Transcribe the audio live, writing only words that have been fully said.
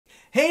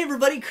Hey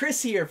everybody,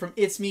 Chris here from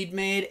It's Mead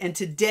Made, and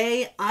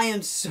today I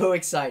am so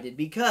excited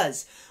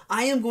because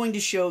I am going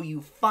to show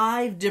you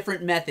 5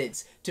 different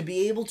methods to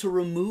be able to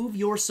remove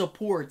your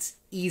supports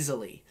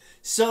easily.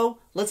 So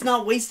let's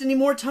not waste any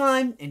more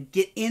time and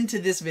get into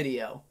this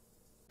video.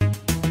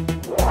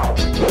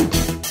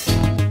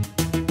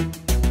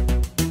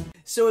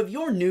 So if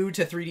you're new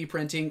to 3D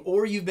printing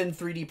or you've been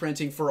 3D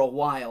printing for a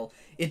while,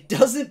 it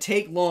doesn't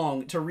take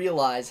long to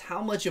realize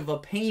how much of a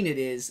pain it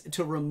is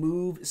to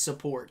remove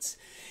supports.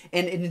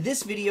 And in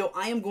this video,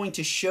 I am going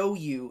to show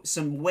you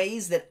some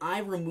ways that I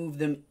remove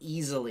them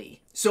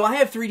easily. So I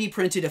have 3D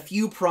printed a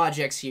few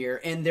projects here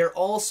and they're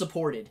all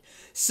supported.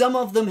 Some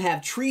of them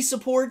have tree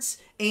supports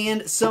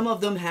and some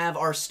of them have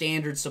our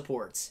standard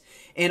supports.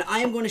 And I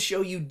am going to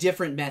show you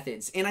different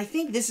methods. And I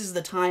think this is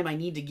the time I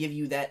need to give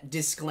you that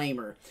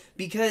disclaimer,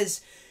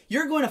 because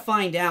you're going to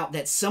find out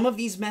that some of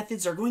these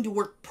methods are going to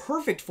work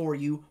perfect for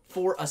you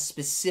for a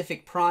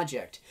specific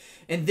project.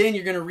 And then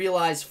you're going to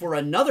realize for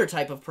another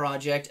type of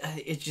project,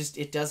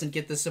 it doesn't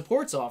get the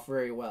supports off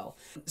very well.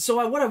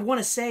 So what I want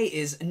to say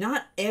is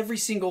not every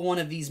single one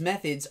of these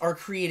methods are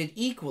created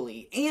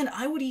equally. And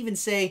I would even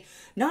say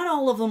not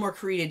all of them are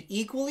created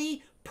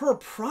equally per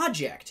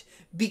project.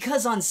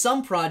 Because on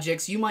some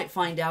projects, you might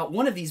find out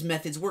one of these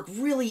methods work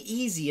really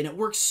easy and it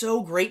works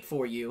so great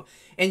for you.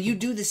 And you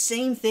do the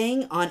same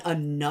thing on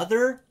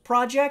another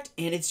project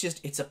and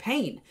it's a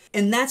pain.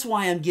 And that's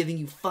why I'm giving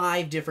you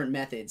 5 different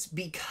methods.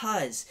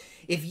 Because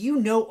if you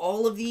know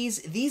all of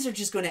these are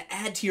just going to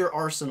add to your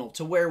arsenal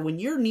to where when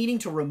you're needing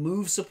to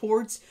remove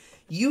supports,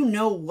 you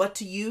know what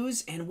to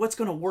use and what's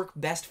going to work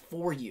best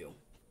for you.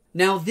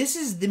 Now, this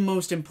is the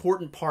most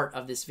important part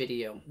of this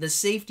video, the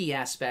safety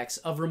aspects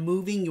of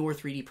removing your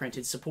 3D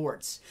printed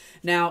supports.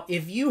 Now,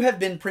 if you have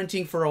been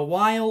printing for a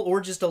while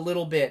or just a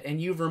little bit and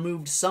you've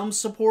removed some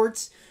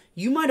supports,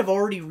 you might have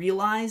already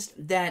realized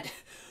that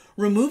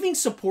removing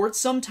supports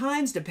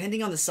sometimes,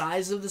 depending on the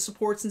size of the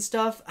supports and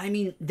stuff,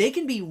 they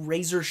can be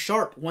razor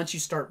sharp once you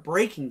start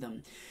breaking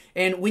them.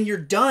 And when you're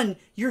done,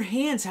 your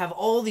hands have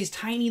all these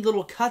tiny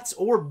little cuts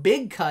or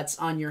big cuts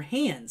on your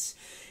hands.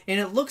 And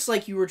it looks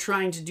like you were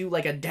trying to do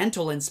like a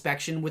dental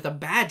inspection with a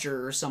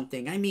badger or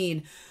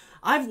something.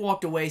 I've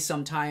walked away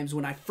sometimes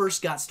when I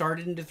first got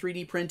started into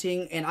 3D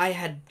printing and I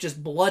had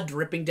just blood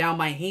dripping down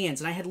my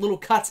hands and I had little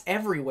cuts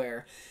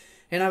everywhere.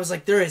 And I was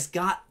like, there has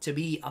got to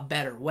be a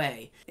better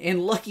way.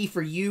 And lucky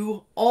for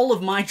you, all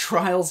of my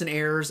trials and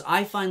errors,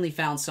 I finally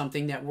found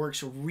something that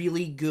works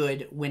really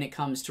good when it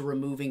comes to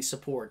removing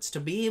supports, to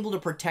be able to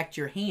protect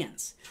your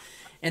hands.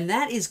 And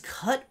that is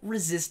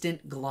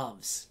cut-resistant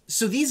gloves.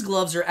 So these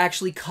gloves are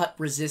actually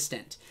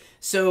cut-resistant.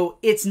 So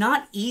it's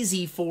not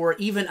easy for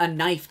even a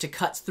knife to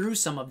cut through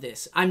some of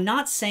this. I'm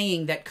not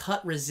saying that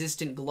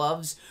cut-resistant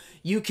gloves,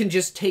 you can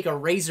just take a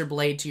razor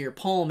blade to your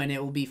palm and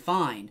it will be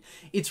fine.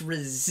 It's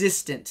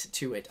resistant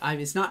to it.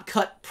 It's not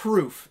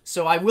cut-proof.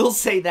 So I will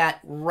say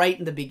that right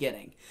in the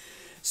beginning.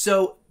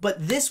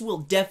 But this will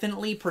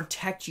definitely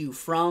protect you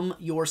from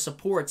your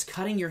supports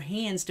cutting your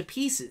hands to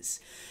pieces.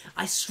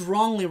 I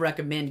strongly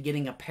recommend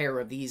getting a pair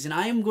of these, and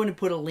I am going to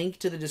put a link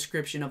to the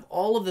description of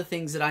all of the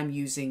things that I'm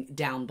using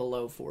down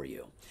below for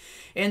you.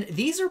 And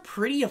these are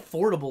pretty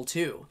affordable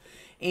too.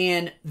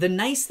 And the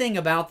nice thing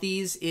about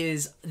these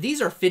is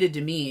these are fitted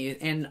to me,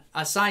 and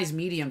a size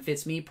medium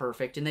fits me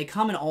perfect, and they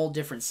come in all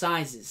different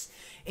sizes.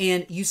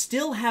 And you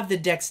still have the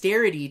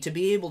dexterity to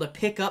be able to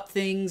pick up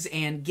things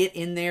and get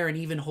in there and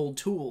even hold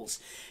tools.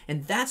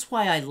 And that's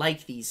why I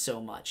like these so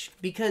much,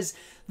 because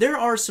there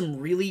are some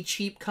really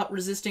cheap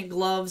cut-resistant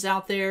gloves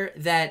out there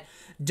that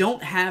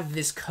don't have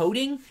this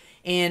coating.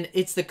 And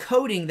it's the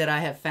coating that I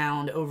have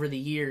found over the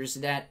years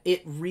that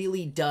it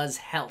really does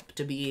help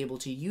to be able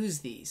to use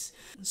these.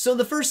 So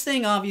the first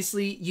thing,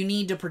 obviously, you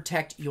need to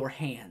protect your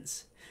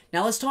hands.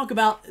 Now let's talk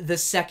about the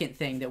second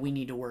thing that we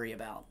need to worry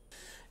about.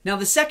 Now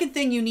the second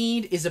thing you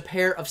need is a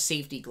pair of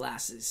safety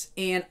glasses.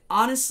 And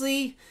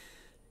honestly,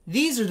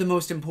 these are the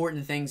most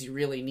important things you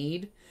really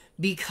need,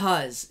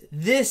 because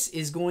this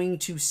is going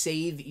to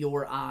save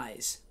your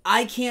eyes.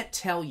 I can't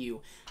tell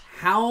you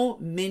how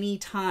many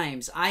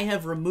times I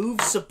have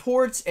removed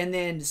supports and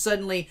then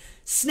suddenly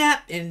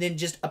snap and then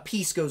just a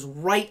piece goes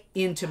right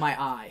into my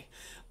eye.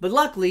 But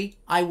luckily,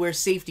 I wear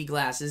safety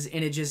glasses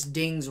and it just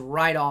dings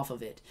right off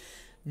of it.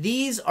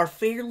 These are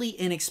fairly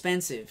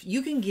inexpensive.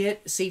 You can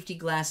get safety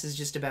glasses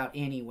just about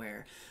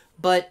anywhere,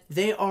 but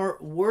they are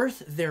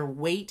worth their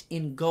weight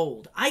in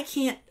gold. I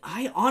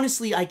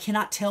honestly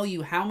cannot tell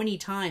you how many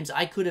times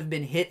I could have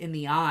been hit in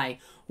the eye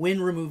when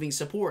removing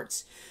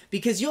supports,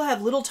 because you'll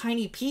have little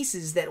tiny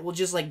pieces that will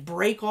just like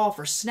break off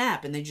or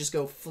snap and they just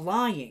go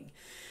flying.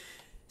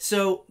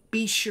 So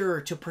be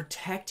sure to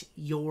protect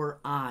your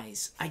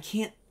eyes.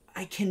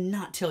 I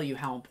cannot tell you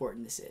how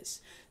important this is.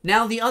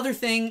 Now the other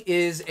thing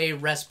is a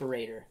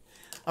respirator.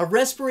 A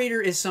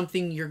respirator is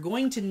something you're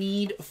going to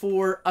need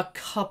for a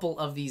couple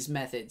of these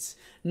methods.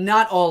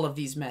 Not all of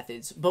these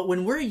methods, but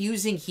when we're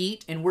using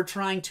heat and we're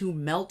trying to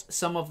melt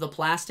some of the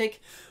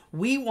plastic,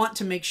 we want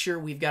to make sure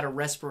we've got a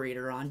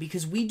respirator on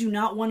because we do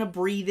not want to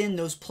breathe in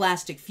those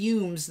plastic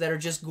fumes that are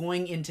just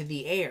going into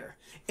the air.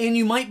 And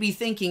you might be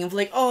thinking of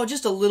like, oh,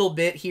 just a little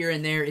bit here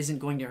and there isn't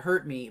going to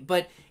hurt me.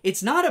 But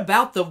it's not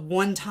about the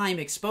one-time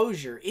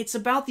exposure. It's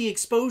about the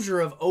exposure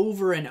of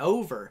over and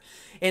over.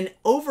 And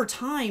over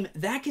time,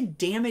 that can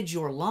damage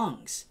your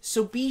lungs.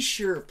 So be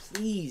sure,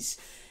 please,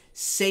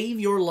 save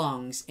your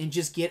lungs and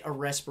just get a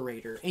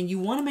respirator. And you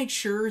want to make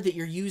sure that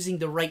you're using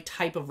the right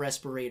type of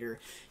respirator.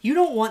 You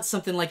don't want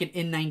something like an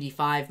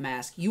N95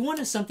 mask. You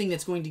want something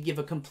that's going to give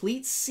a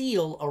complete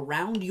seal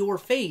around your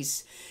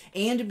face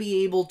and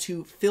be able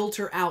to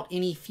filter out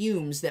any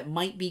fumes that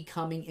might be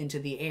coming into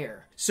the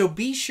air. So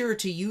be sure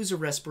to use a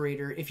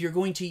respirator if you're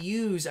going to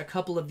use a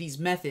couple of these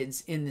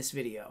methods in this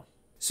video.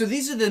 So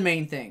these are the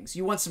main things.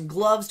 You want some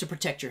gloves to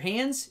protect your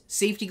hands,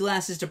 safety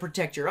glasses to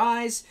protect your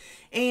eyes,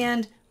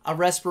 and a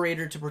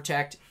respirator to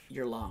protect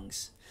your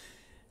lungs.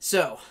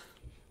 So,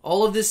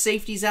 all of this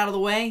safety's out of the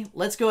way.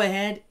 Let's go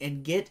ahead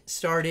and get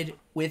started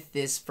with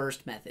this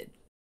first method.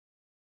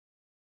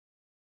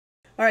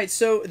 Alright,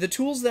 so the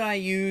tools that I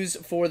use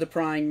for the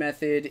prying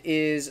method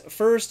is,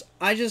 first,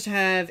 I just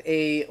have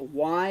a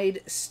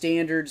wide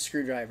standard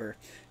screwdriver.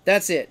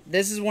 That's it.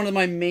 This is one of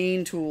my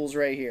main tools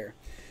right here.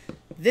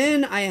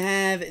 Then I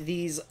have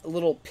these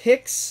little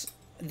picks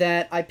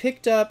that I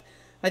picked up.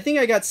 I think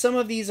I got some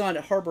of these on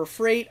Harbor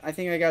Freight. I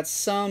think I got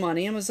some on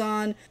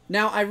Amazon.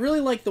 Now, I really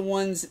like the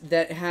ones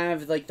that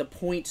have like the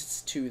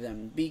points to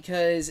them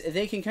because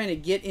they can kind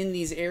of get in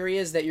these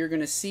areas that you're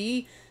going to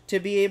see to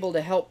be able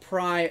to help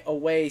pry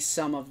away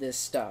some of this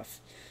stuff.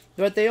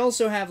 But they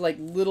also have like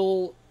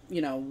little,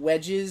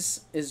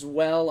 wedges as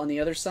well on the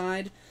other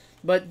side.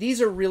 But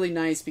these are really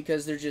nice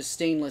because they're just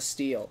stainless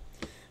steel.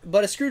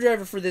 But a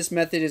screwdriver for this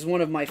method is one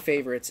of my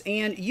favorites.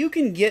 And you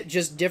can get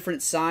just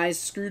different size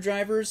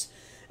screwdrivers,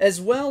 as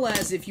well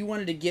as if you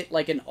wanted to get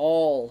like an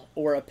awl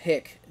or a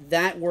pick,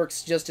 that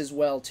works just as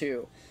well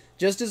too.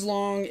 Just as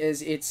long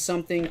as it's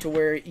something to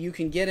where you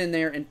can get in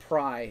there and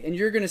pry, and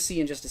you're going to see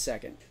in just a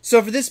second.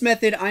 So for this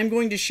method, I'm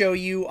going to show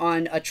you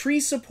on a tree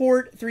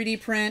support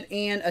 3D print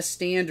and a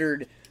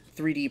standard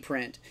 3D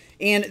print.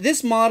 And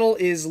this model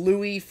is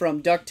Louie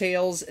from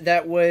DuckTales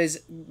that was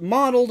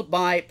modeled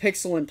by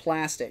Pixel and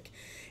Plastic.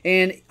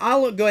 And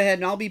I'll go ahead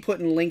and I'll be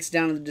putting links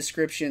down in the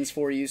descriptions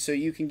for you so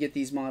you can get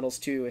these models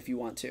too if you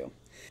want to.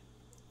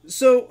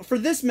 So for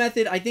this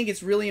method, I think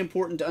it's really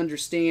important to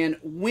understand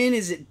when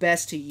is it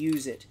best to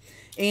use it.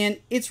 And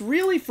it's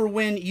really for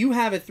when you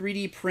have a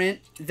 3D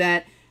print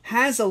that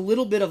has a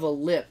little bit of a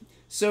lip.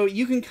 So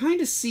you can kind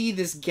of see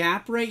this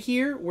gap right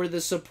here where the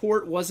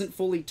support wasn't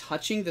fully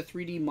touching the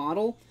 3D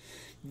model.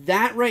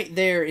 That right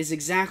there is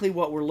exactly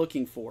what we're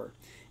looking for.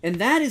 And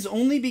that is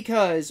only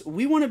because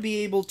we want to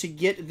be able to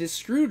get this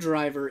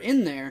screwdriver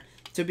in there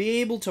to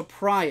be able to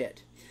pry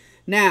it.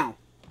 Now,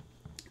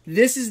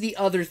 this is the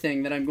other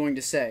thing that I'm going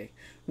to say.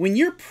 When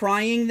you're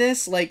prying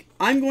this, like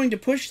I'm going to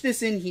push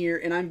this in here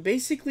and I'm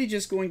basically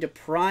just going to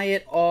pry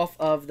it off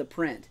of the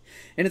print.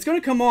 And it's going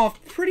to come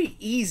off pretty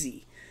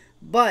easy.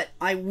 But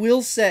I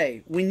will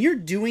say, when you're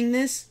doing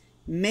this,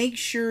 make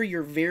sure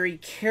you're very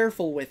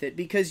careful with it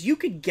because you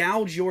could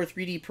gouge your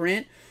 3D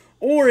print,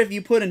 or if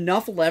you put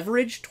enough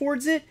leverage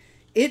towards it,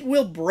 it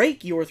will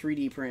break your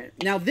 3D print.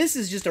 Now this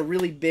is just a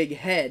really big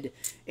head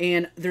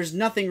and there's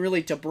nothing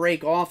really to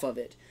break off of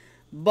it.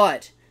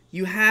 But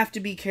you have to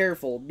be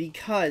careful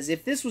because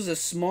if this was a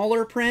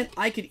smaller print,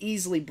 I could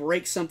easily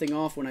break something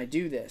off when I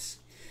do this.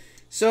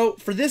 So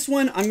for this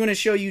one, I'm going to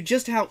show you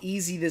just how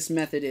easy this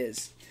method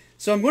is.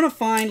 So I'm going to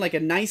find like a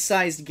nice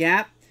sized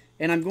gap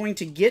and I'm going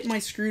to get my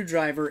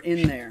screwdriver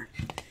in there.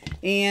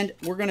 And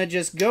we're going to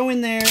just go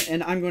in there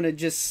and I'm going to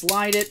just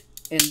slide it,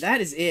 and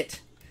that is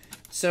it.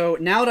 So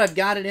now that I've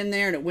got it in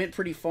there and it went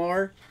pretty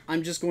far,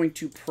 I'm just going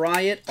to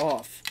pry it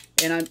off.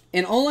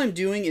 And all I'm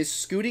doing is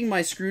scooting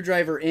my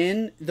screwdriver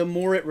in the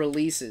more it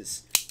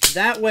releases.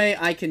 That way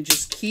I can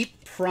just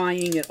keep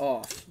prying it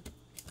off.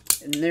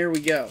 And there we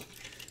go.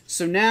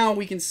 So now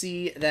we can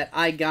see that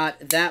I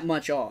got that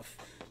much off.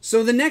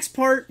 So the next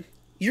part,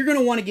 you're going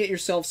to want to get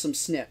yourself some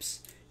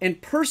snips. And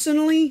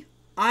personally,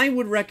 I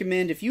would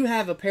recommend if you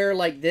have a pair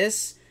like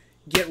this,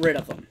 get rid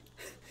of them.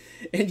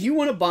 And you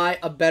want to buy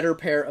a better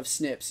pair of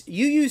snips.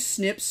 You use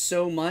snips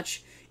so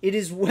much, it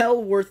is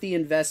well worth the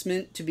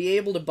investment to be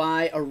able to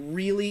buy a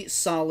really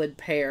solid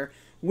pair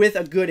with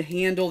a good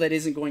handle that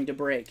isn't going to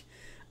break.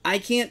 I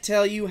can't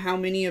tell you how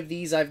many of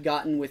these I've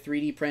gotten with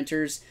 3D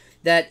printers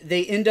that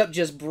they end up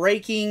just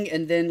breaking,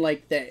 and then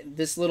like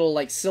this little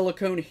like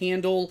silicone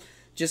handle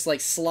just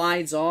like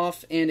slides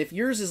off. And if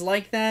yours is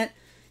like that,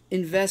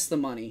 invest the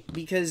money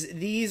because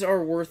these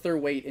are worth their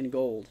weight in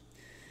gold.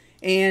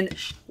 And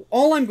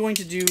all I'm going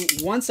to do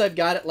once I've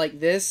got it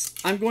like this,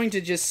 I'm going to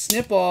just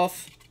snip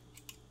off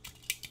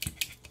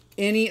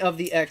any of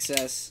the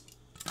excess.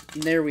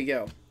 And there we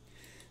go.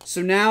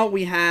 So now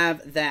we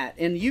have that.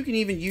 And you can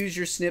even use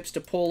your snips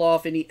to pull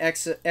off any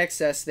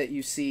excess that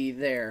you see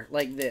there,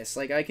 like this.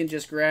 Like I can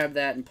just grab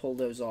that and pull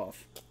those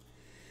off.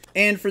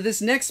 And for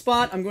this next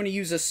spot, I'm going to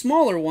use a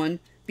smaller one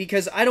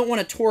because I don't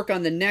want to torque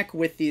on the neck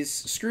with this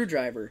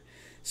screwdriver.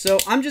 So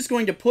I'm just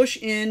going to push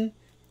in,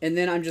 and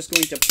then I'm just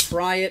going to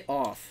pry it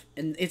off.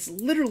 And it's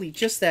literally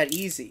just that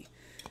easy.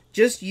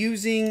 Just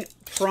using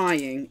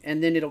prying,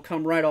 and then it'll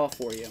come right off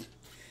for you.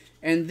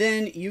 And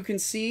then you can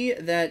see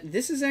that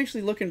this is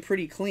actually looking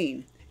pretty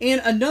clean.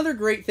 And another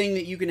great thing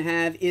that you can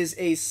have is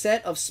a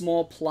set of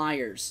small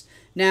pliers.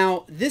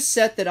 Now, this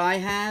set that I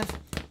have,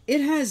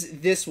 it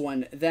has this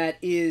one that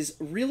is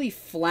really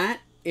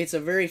flat. It's a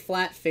very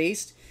flat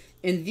faced.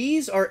 And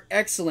these are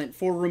excellent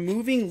for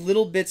removing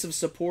little bits of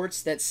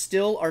supports that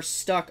still are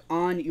stuck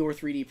on your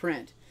 3D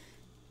print.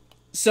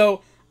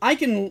 So I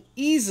can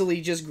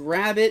easily just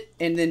grab it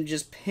and then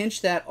just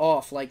pinch that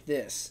off like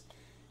this.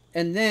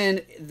 And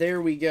then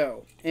there we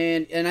go.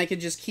 And I can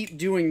just keep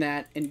doing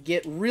that and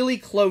get really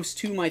close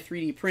to my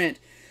 3D print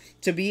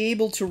to be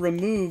able to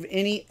remove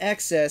any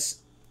excess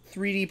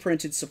 3D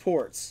printed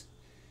supports.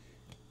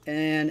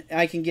 And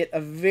I can get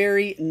a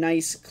very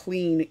nice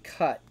clean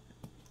cut.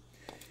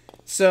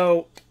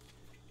 So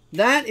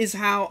that is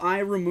how I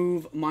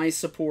remove my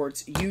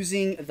supports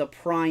using the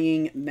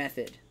prying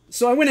method.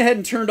 So I went ahead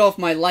and turned off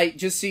my light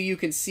just so you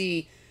can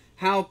see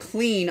how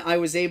clean I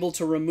was able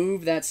to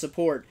remove that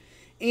support.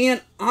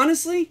 And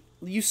honestly,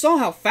 you saw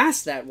how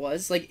fast that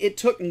was. Like, it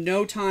took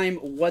no time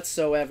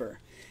whatsoever.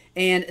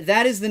 And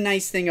that is the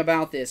nice thing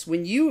about this.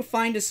 When you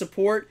find a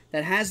support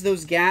that has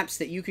those gaps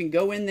that you can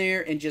go in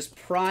there and just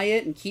pry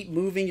it and keep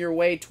moving your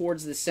way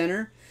towards the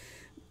center,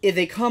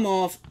 they come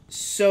off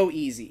so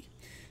easy.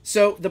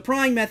 So the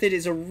prying method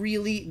is a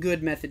really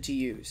good method to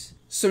use.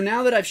 So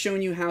now that I've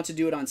shown you how to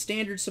do it on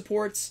standard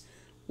supports,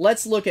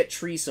 let's look at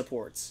tree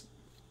supports.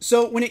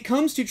 So when it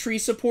comes to tree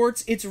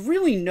supports, it's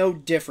really no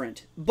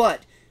different.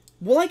 But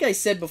like I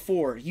said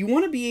before, you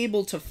want to be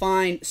able to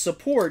find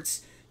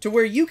supports to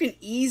where you can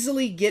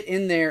easily get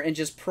in there and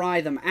just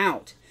pry them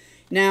out.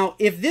 Now,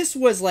 if this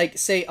was like,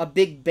 say, a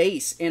big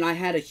base and I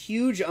had a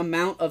huge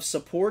amount of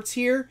supports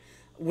here,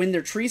 when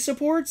they're tree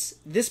supports,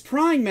 this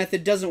prying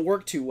method doesn't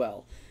work too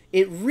well.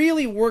 It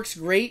really works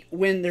great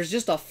when there's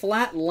just a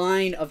flat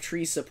line of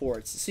tree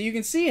supports. So you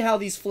can see how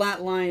these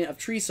flat line of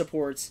tree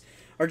supports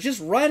are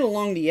just right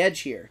along the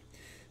edge here.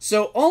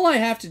 So all I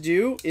have to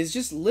do is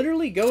just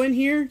literally go in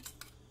here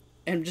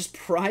and just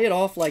pry it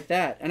off like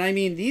that. And I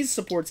mean, these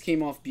supports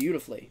came off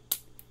beautifully.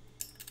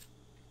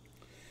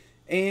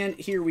 And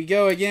here we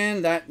go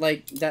again. That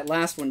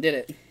last one did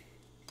it.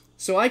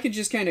 So I could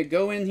just kind of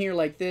go in here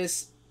like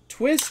this,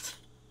 twist,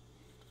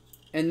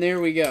 and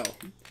there we go.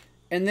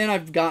 And then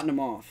I've gotten them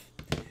off.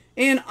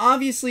 And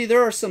obviously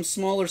there are some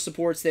smaller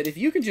supports that if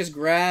you can just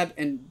grab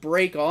and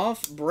break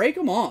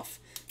them off.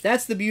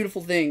 That's the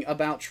beautiful thing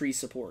about tree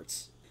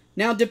supports.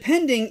 Now,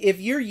 depending if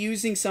you're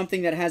using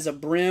something that has a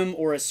brim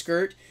or a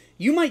skirt,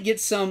 you might get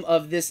some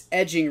of this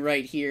edging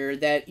right here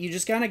that you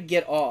just kind of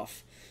get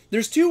off.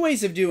 There's two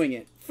ways of doing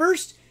it.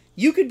 First,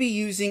 you could be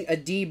using a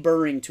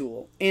deburring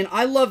tool. And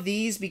I love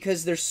these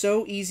because they're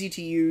so easy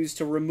to use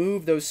to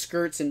remove those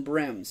skirts and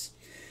brims.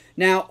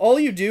 Now, all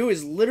you do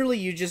is literally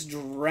you just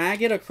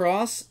drag it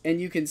across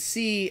and you can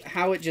see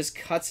how it just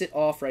cuts it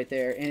off right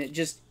there. And it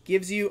just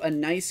gives you a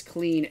nice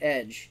clean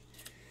edge.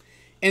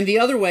 And the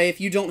other way,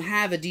 if you don't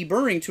have a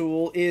deburring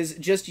tool, is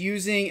just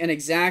using an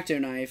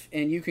Xacto knife.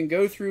 And you can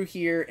go through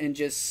here and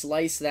just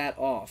slice that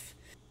off.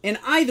 And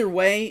either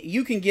way,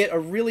 you can get a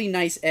really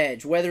nice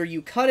edge, whether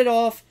you cut it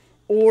off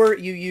or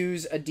you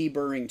use a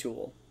deburring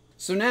tool.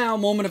 So now,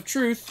 moment of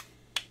truth.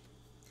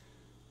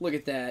 Look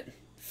at that.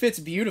 Fits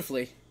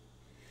beautifully.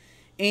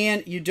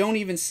 And you don't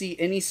even see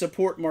any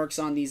support marks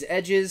on these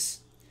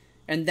edges,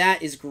 and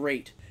that is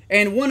great.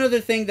 And one other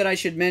thing that I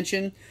should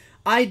mention,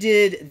 I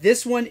did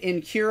this one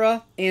in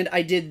Cura, and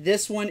I did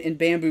this one in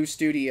Bamboo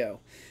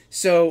Studio.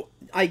 So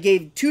I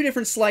gave two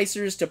different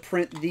slicers to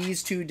print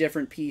these two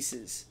different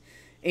pieces.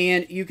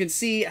 And you can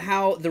see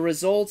how the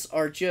results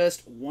are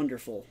just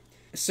wonderful.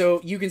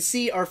 So you can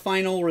see our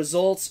final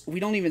results. We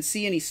don't even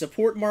see any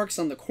support marks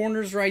on the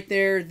corners right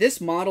there. This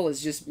model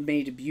is just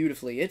made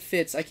beautifully. It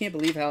fits. I can't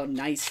believe how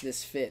nice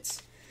this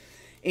fits.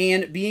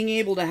 And being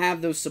able to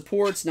have those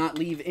supports not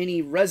leave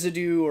any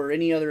residue or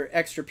any other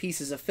extra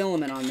pieces of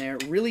filament on there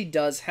really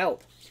does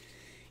help.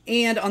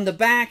 And on the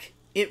back,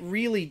 it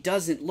really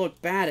doesn't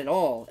look bad at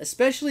all,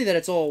 especially that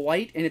it's all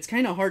white and it's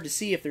kind of hard to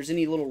see if there's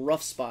any little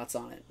rough spots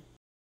on it.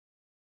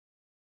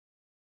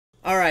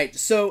 Alright,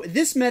 so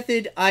this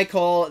method I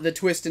call the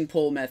twist and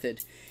pull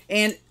method.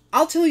 And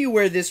I'll tell you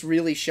where this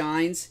really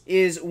shines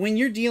is when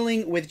you're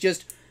dealing with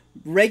just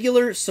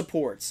regular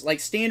supports, like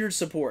standard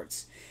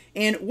supports.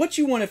 And what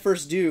you want to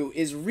first do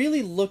is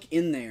really look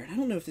in there. I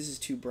don't know if this is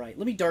too bright.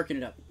 Let me darken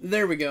it up.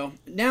 There we go.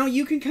 Now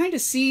you can kind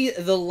of see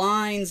the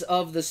lines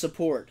of the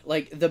support,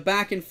 like the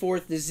back and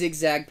forth, the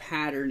zigzag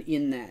pattern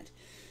in that.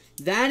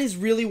 That is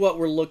really what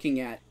we're looking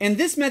at. And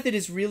this method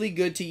is really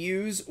good to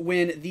use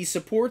when the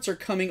supports are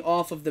coming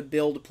off of the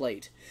build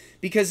plate.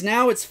 Because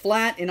now it's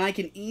flat and I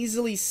can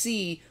easily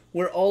see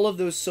where all of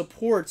those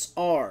supports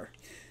are.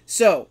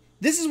 So,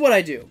 this is what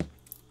I do.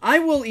 I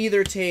will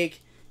either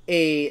take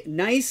a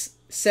nice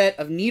set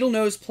of needle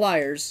nose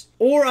pliers,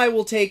 or I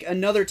will take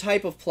another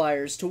type of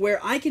pliers to where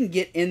I can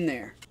get in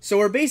there. So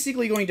we're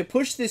basically going to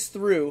push this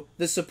through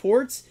the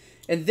supports,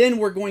 and then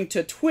we're going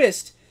to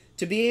twist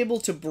to be able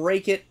to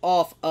break it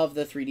off of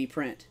the 3D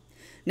print.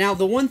 Now,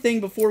 the one thing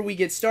before we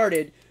get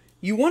started,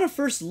 you want to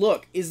first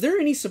look, is there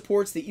any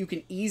supports that you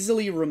can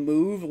easily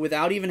remove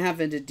without even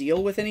having to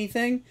deal with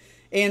anything?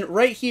 And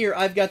right here,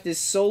 I've got this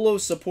solo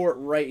support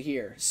right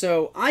here.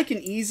 So I can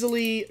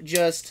easily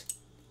just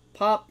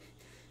pop.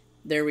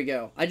 There we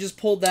go. I just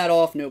pulled that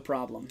off, no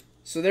problem.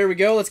 So there we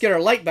go. Let's get our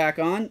light back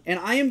on. And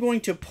I am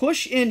going to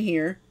push in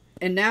here.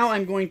 And now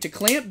I'm going to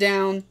clamp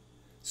down,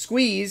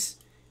 squeeze,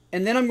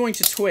 and then I'm going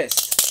to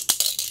twist.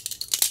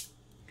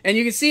 And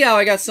you can see how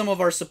I got some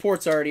of our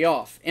supports already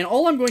off. And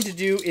all I'm going to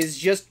do is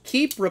just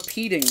keep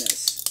repeating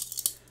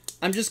this.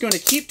 I'm just going to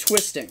keep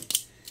twisting.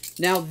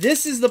 Now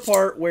this is the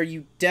part where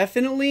you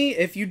definitely,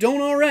 if you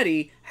don't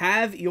already,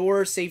 have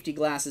your safety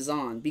glasses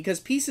on, because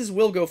pieces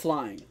will go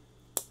flying.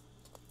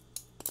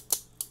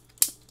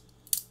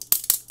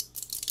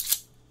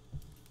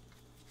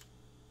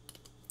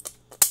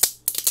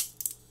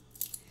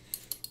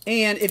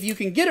 And if you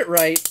can get it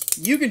right,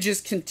 you can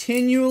just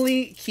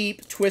continually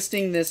keep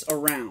twisting this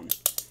around.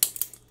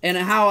 And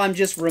how I'm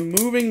just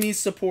removing these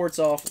supports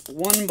off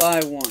one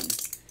by one.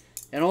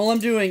 And all I'm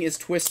doing is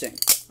twisting.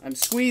 I'm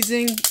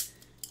squeezing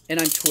and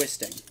I'm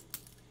twisting.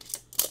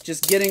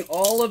 Just getting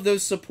all of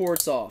those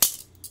supports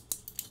off.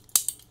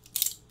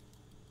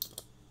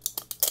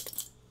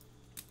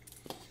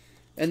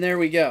 And there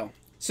we go.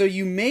 So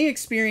you may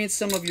experience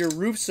some of your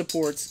roof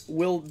supports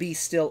will be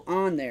still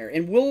on there.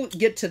 And we'll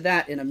get to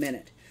that in a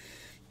minute.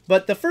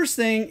 But the first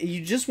thing,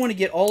 you just want to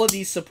get all of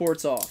these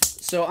supports off.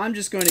 So I'm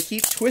just going to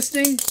keep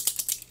twisting.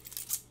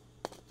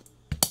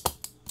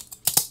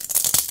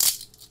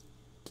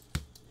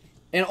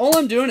 And all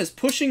I'm doing is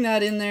pushing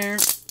that in there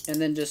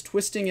and then just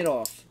twisting it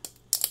off.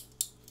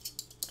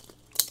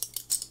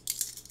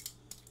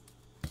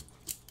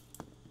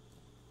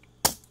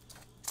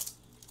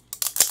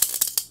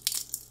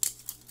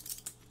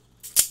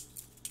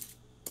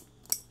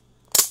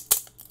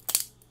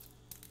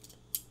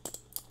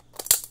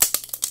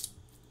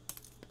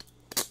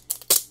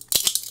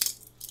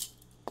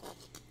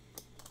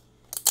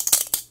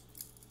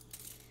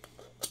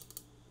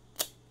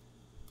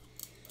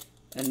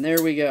 And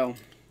there we go.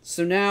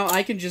 So now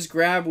I can just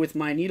grab with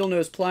my needle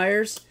nose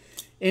pliers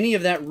any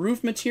of that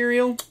roof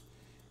material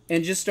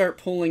and just start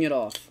pulling it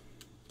off.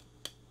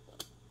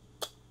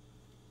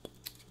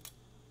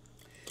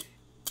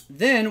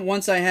 Then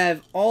once I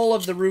have all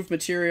of the roof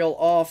material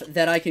off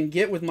that I can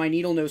get with my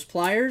needle nose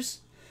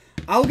pliers,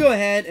 I'll go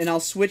ahead and I'll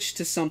switch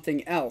to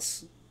something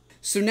else.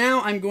 So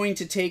now I'm going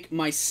to take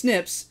my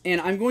snips and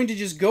I'm going to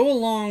just go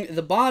along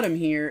the bottom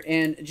here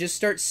and just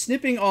start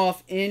snipping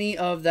off any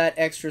of that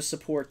extra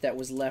support that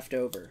was left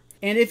over.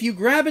 And if you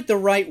grab it the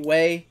right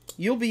way,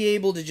 you'll be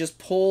able to just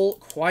pull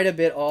quite a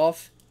bit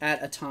off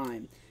at a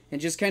time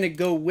and just kind of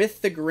go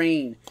with the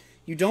grain.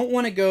 You don't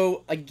want to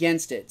go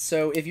against it.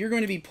 So if you're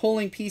going to be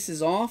pulling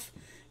pieces off,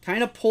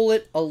 kind of pull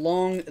it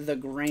along the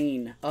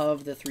grain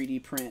of the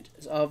 3D print,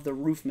 of the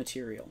roof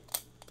material.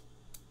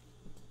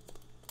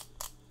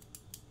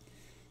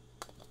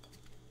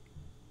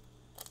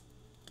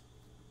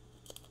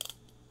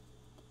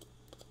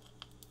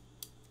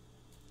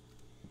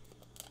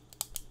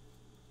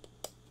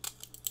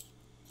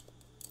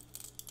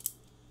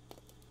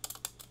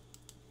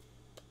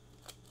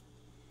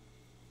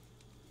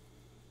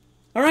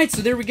 Alright,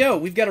 so there we go.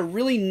 We've got a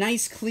really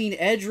nice clean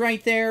edge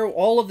right there.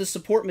 All of the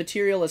support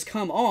material has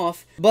come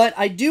off, but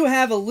I do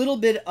have a little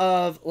bit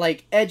of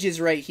like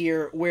edges right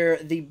here where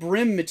the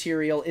brim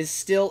material is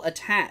still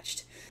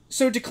attached.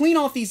 So to clean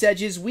off these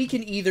edges, we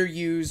can either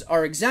use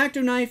our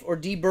Xacto Knife or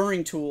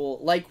Deburring Tool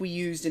like we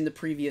used in the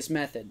previous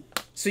method.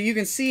 So you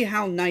can see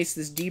how nice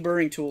this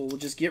Deburring Tool will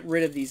just get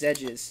rid of these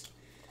edges.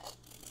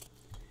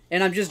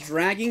 And I'm just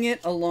dragging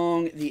it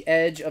along the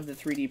edge of the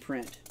 3D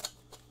print.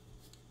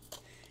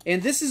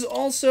 And this is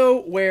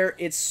also where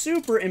it's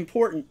super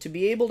important to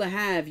be able to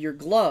have your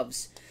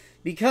gloves,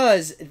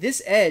 because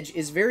this edge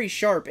is very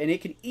sharp and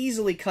it can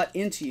easily cut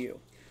into you.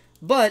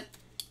 But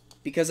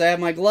because I have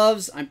my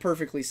gloves, I'm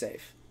perfectly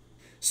safe.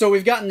 So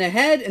we've gotten the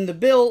head and the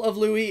bill of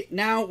Louis,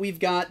 now we've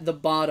got the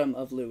bottom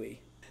of Louis.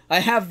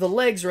 I have the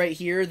legs right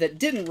here that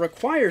didn't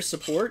require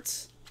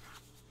supports,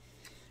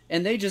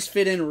 and they just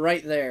fit in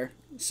right there.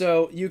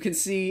 So you can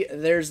see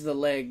there's the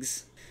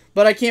legs.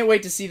 But I can't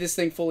wait to see this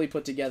thing fully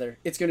put together.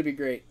 It's going to be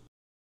great.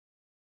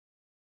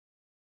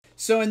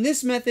 So in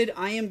this method,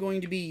 I am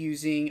going to be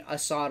using a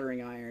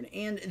soldering iron.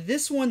 And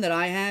this one that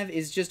I have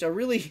is just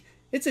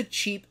it's a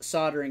cheap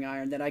soldering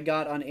iron that I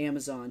got on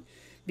Amazon.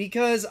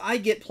 Because I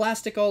get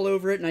plastic all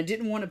over it and I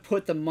didn't want to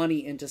put the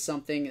money into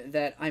something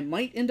that I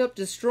might end up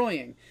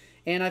destroying.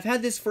 And I've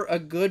had this for a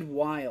good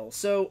while.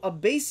 So a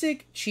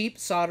basic cheap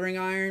soldering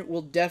iron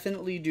will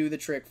definitely do the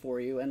trick for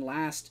you and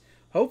last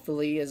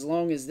hopefully as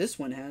long as this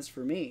one has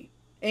for me.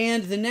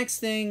 And the next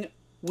thing,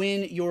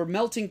 when you're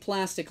melting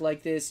plastic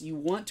like this, you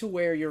want to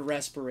wear your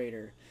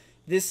respirator.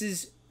 This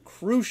is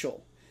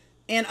crucial.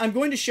 And I'm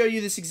going to show you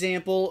this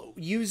example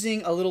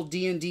using a little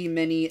D&D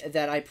mini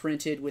that I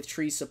printed with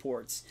tree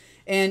supports.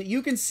 And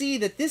you can see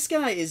that this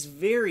guy is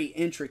very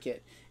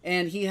intricate.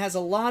 And he has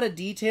a lot of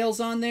details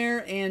on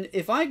there. And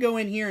if I go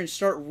in here and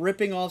start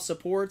ripping off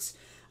supports,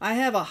 I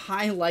have a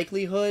high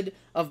likelihood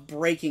of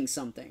breaking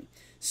something.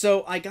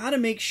 So I got to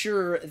make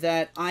sure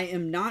that I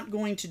am not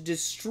going to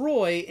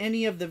destroy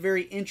any of the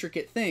very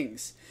intricate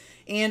things.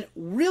 And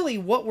really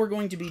what we're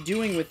going to be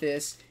doing with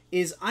this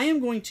is I am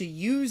going to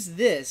use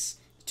this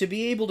to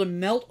be able to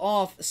melt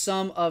off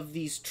some of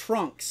these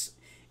trunks.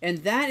 And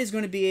that is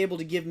going to be able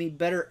to give me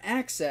better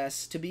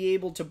access to be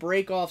able to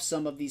break off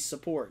some of these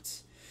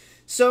supports.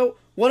 So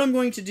what I'm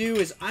going to do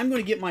is I'm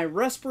going to get my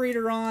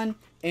respirator on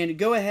and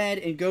go ahead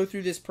and go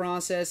through this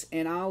process,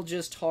 and I'll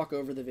just talk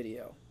over the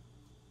video.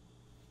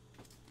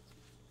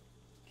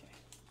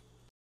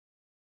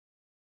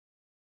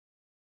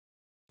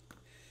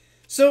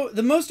 So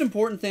the most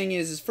important thing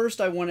is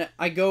first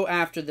I go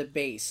after the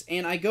base,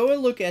 and I go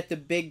and look at the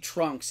big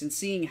trunks and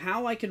seeing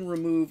how I can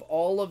remove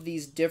all of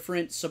these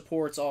different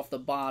supports off the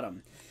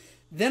bottom.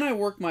 Then I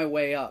work my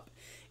way up,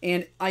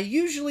 and I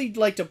usually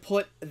like to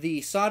put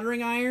the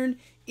soldering iron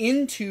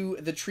into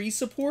the tree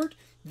support.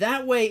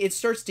 That way it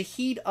starts to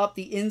heat up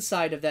the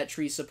inside of that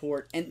tree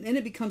support, and then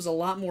it becomes a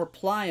lot more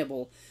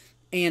pliable,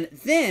 and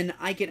then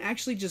I can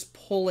actually just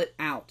pull it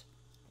out.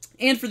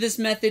 And for this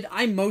method,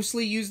 I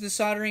mostly use the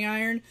soldering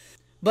iron.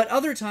 But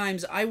other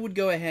times, I would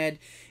go ahead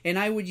and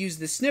I would use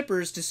the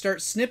snippers to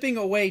start snipping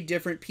away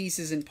different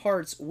pieces and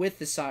parts with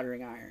the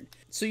soldering iron.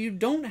 So you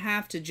don't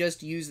have to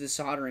just use the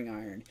soldering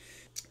iron.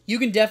 You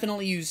can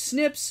definitely use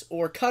snips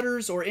or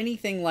cutters or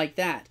anything like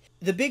that.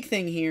 The big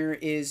thing here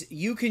is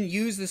you can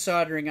use the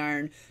soldering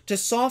iron to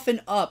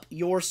soften up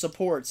your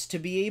supports to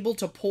be able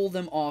to pull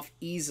them off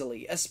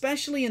easily,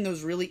 especially in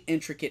those really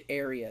intricate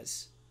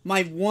areas.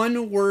 My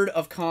one word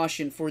of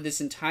caution for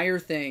this entire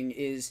thing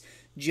is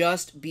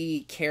just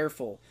be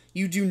careful.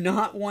 You do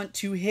not want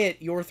to hit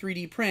your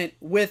 3D print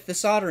with the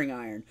soldering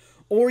iron,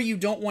 or you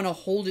don't want to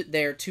hold it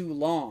there too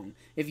long.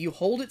 If you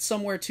hold it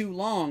somewhere too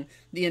long,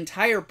 the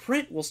entire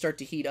print will start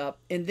to heat up,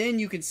 and then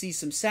you can see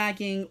some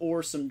sagging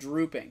or some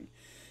drooping.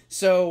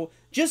 So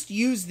just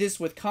use this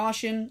with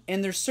caution,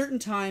 and there's certain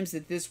times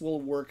that this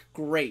will work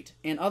great,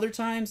 and other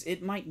times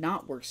it might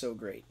not work so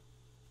great.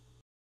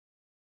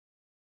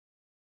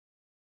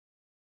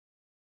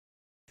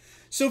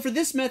 So for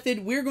this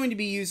method, we're going to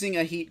be using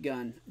a heat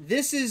gun.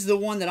 This is the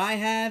one that I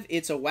have.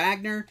 It's a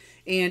Wagner,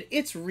 and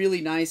it's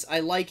really nice. I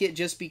like it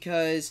just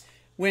because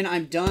when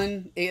I'm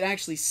done, it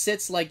actually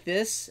sits like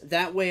this.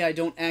 That way I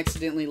don't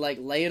accidentally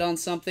lay it on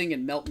something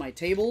and melt my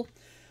table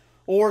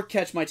or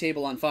catch my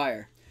table on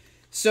fire.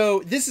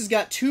 So this has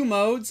got two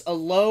modes, a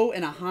low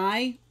and a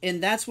high,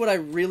 and that's what I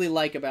really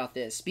like about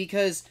this,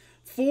 because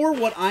for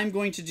what I'm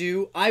going to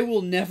do, I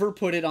will never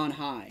put it on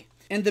high.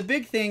 And the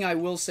big thing I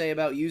will say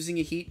about using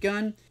a heat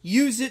gun,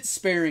 use it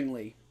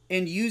sparingly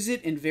and use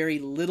it in very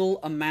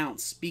little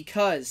amounts,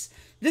 because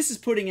this is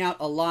putting out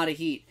a lot of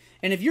heat.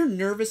 And if you're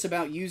nervous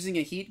about using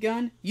a heat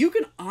gun, you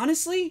can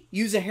honestly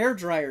use a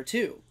hairdryer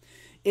too.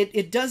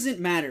 It doesn't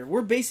matter.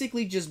 We're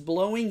basically just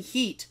blowing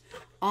heat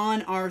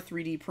on our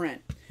 3D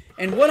print.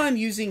 And what I'm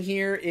using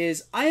here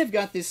is I have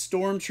got this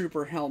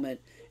Stormtrooper helmet,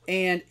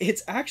 and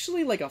it's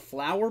actually like a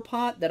flower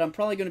pot that I'm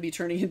probably going to be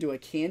turning into a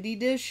candy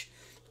dish.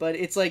 But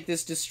it's like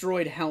this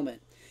destroyed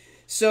helmet.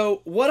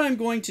 So what I'm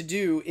going to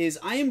do is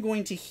I am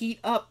going to heat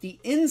up the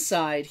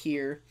inside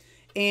here,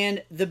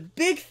 and the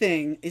big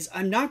thing is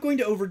I'm not going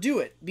to overdo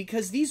it,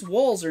 because these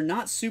walls are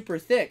not super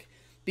thick,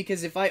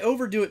 because if I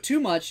overdo it too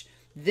much,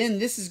 then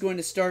this is going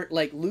to start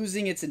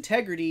losing its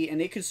integrity,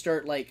 and it could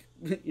start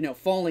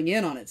falling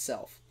in on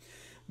itself.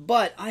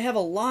 But I have a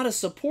lot of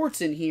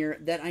supports in here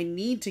that I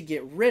need to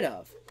get rid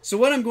of. So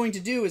what I'm going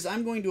to do is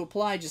I'm going to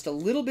apply just a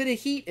little bit of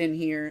heat in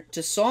here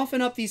to soften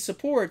up these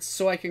supports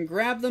so I can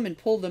grab them and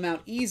pull them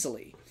out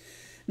easily.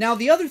 Now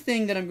the other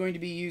thing that I'm going to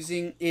be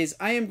using is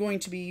I am going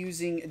to be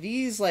using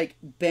these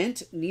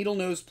bent needle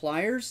nose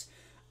pliers.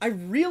 I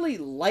really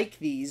like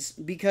these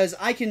because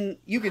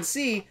you can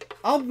see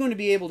I'm going to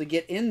be able to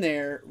get in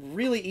there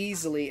really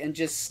easily and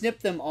just snip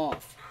them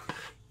off.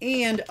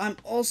 And I'm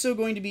also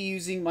going to be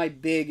using my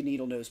big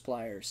needle nose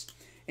pliers.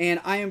 And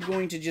I am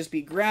going to just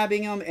be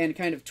grabbing them and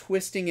kind of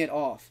twisting it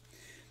off.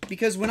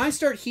 Because when I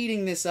start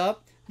heating this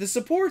up, the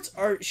supports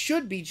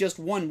should be just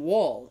one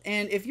wall.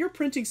 And if you're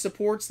printing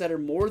supports that are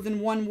more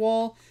than one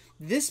wall,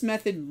 this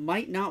method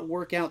might not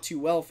work out too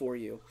well for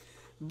you.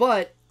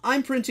 But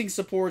I'm printing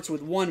supports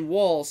with one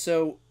wall,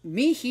 so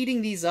me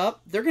heating these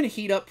up, they're going to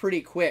heat up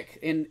pretty quick.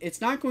 And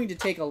it's not going to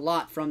take a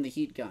lot from the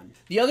heat gun.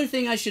 The other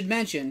thing I should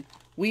mention,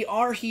 we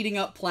are heating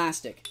up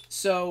plastic.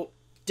 So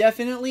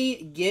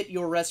definitely get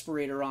your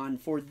respirator on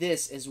for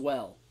this as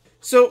well.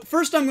 So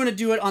first I'm going to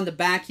do it on the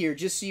back here,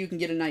 just so you can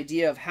get an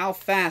idea of how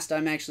fast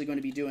I'm actually going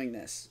to be doing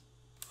this.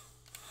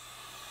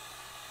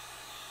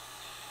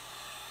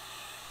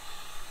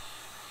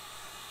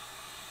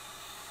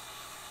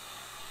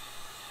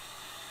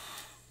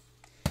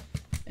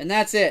 And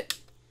that's it.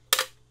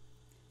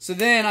 So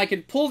then I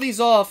can pull these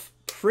off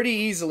pretty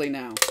easily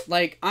now.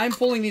 Like, I'm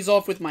pulling these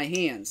off with my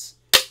hands.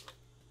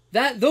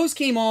 Those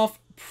came off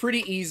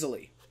pretty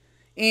easily.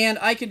 And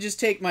I could just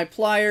take my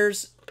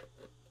pliers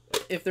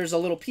if there's a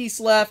little piece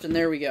left, and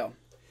there we go.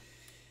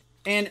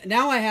 And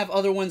now I have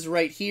other ones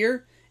right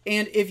here.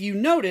 And if you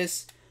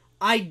notice,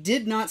 I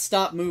did not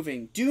stop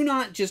moving. Do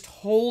not just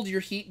hold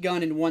your heat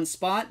gun in one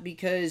spot,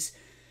 because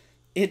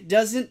it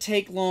doesn't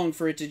take long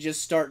for it to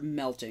just start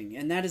melting.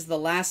 And that is the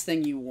last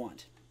thing you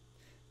want.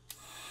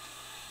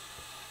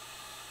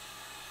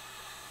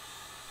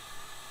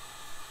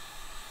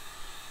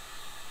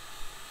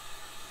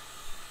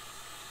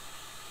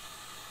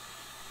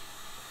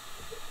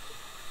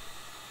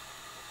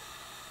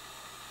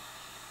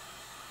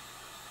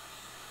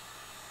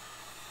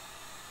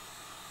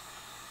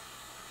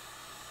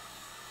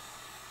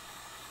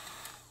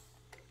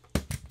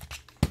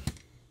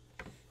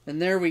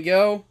 And there we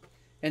go.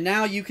 And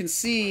now you can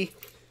see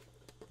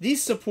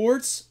these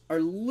supports are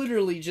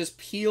literally just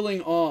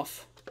peeling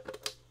off.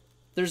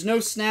 There's no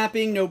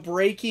snapping, no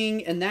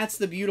breaking, and that's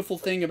the beautiful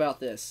thing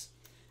about this,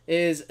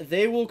 is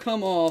they will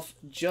come off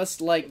just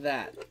like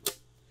that.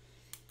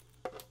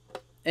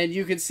 And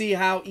you can see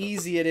how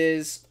easy it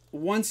is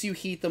once you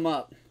heat them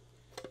up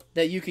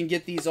that you can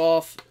get these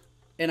off.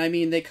 And I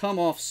mean, they come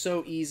off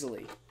so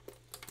easily.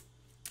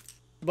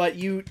 But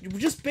you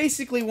just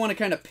basically want to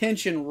kind of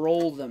pinch and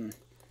roll them.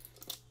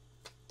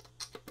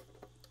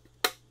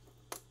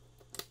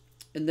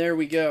 And there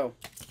we go.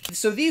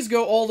 So these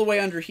go all the way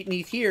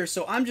underneath here,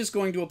 so I'm just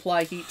going to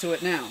apply heat to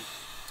it now.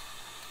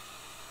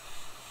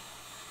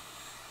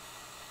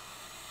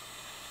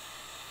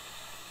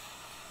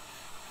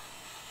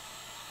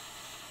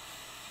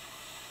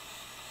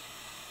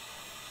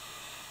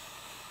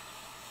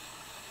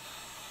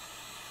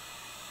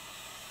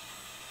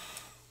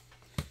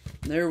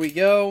 There we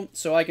go.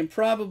 So I can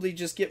probably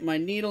just get my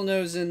needle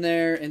nose in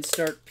there and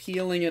start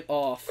peeling it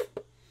off.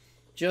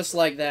 Just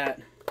like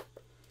that.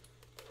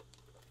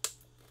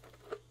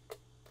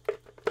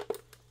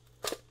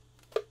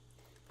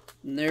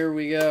 And there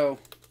we go.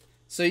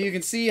 So you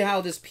can see how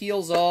this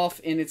peels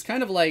off, and it's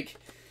kind of like,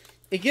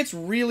 it gets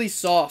really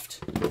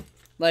soft.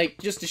 Like,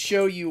 just to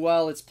show you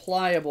while it's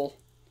pliable,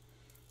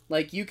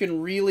 like you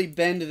can really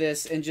bend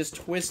this and just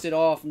twist it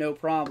off, no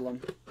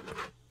problem.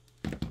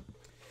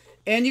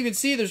 And you can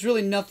see there's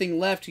really nothing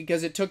left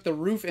because it took the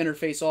roof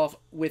interface off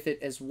with it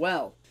as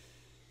well.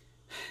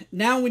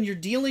 Now when you're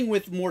dealing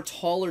with more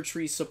taller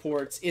tree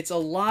supports, it's a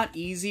lot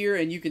easier,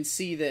 and you can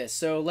see this.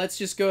 So let's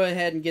just go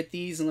ahead and get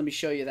these, and let me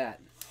show you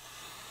that.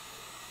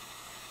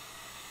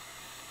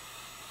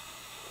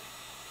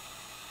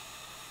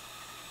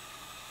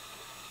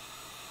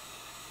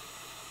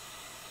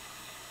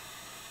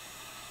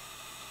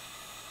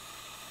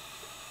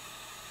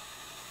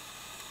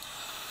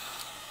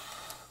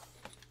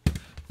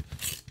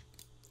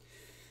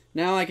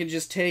 Now I can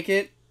just take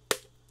it,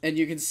 and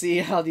you can see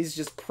how these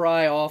just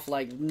pry off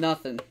like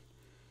nothing.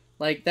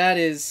 Like, that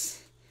is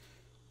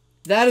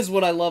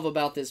what I love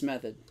about this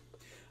method.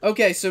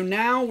 Okay, so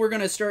now we're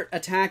going to start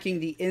attacking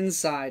the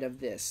inside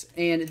of this.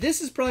 And this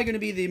is probably going to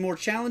be the more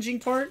challenging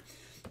part,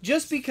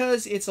 just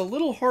because it's a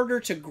little harder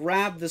to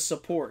grab the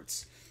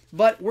supports.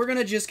 But we're going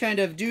to just kind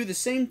of do the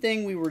same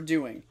thing we were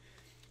doing.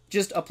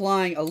 Just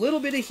applying a little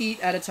bit of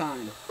heat at a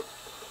time.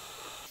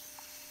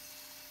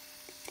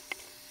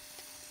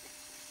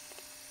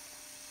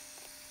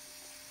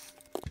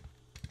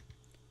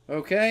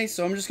 Okay,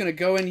 so I'm just going to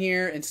go in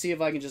here and see if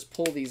I can just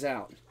pull these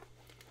out.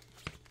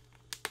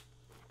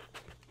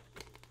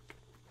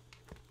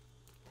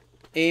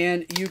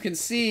 And you can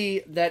see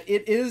that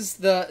it is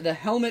the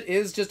helmet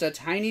is just a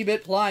tiny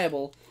bit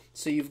pliable,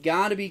 so you've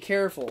got to be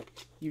careful.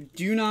 You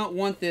do not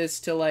want this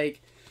to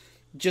like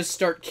just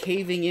start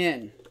caving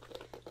in.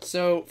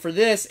 So for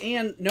this,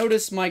 and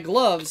notice my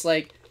gloves,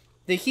 like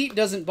the heat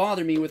doesn't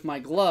bother me with my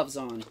gloves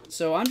on.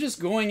 So I'm just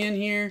going in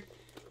here,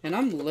 and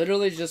I'm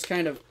literally just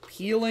kind of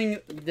peeling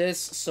this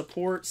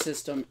support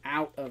system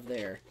out of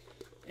there.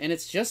 And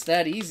it's just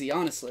that easy,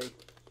 honestly.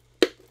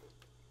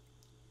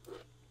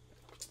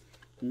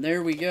 And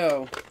there we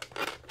go.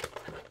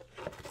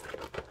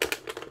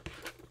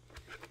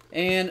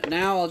 And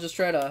now I'll just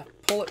try to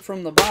pull it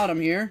from the bottom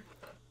here.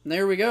 And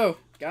there we go.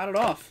 Got it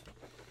off.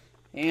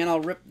 And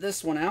I'll rip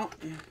this one out.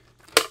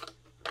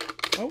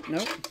 Oh,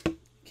 nope.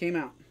 Came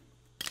out.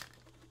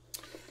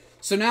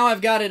 So now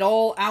I've got it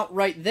all out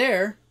right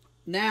there.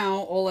 Now,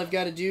 all I've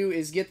got to do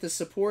is get the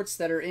supports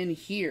that are in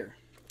here.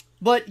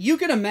 But you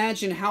can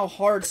imagine how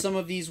hard some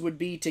of these would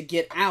be to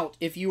get out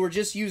if you were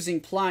just using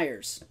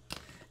pliers.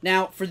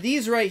 Now, for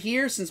these right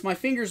here, since my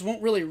fingers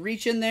won't really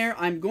reach in there,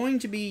 I'm going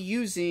to be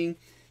using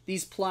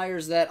these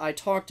pliers that I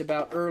talked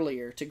about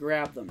earlier to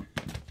grab them.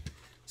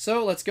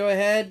 So, let's go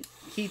ahead,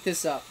 heat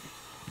this up.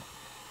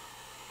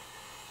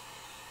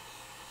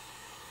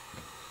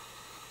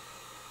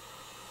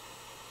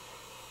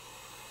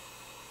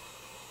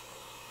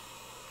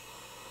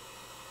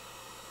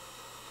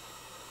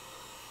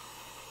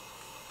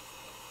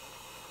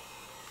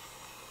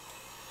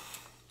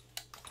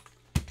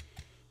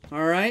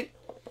 Alright,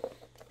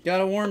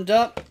 got it warmed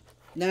up.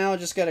 Now I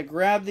just got to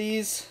grab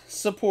these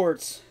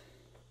supports.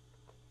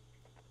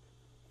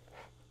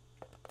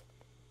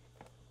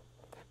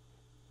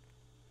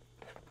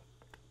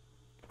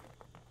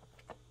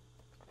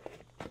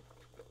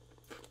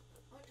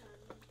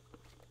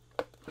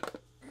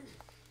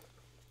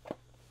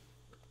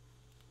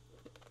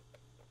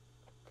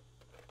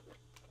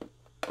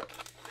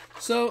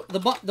 So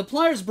the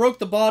pliers broke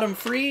the bottom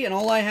free, and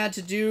all I had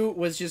to do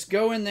was just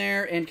go in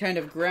there and kind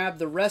of grab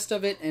the rest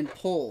of it and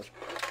pull.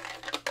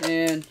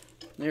 And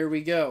there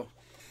we go.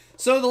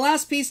 So the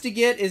last piece to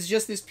get is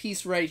just this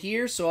piece right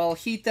here, so I'll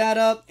heat that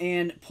up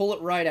and pull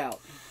it right out.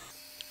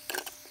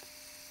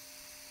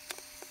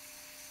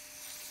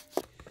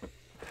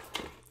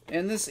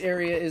 And this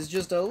area is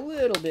just a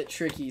little bit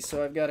tricky,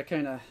 so I've got to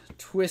kind of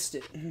twist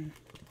it.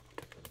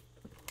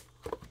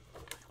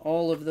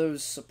 All of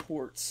those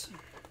supports.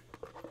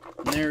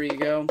 And there you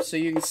go. So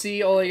you can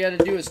see all I got to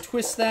do is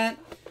twist that.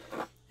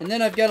 And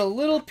then I've got a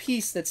little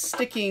piece that's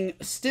sticking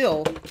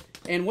still.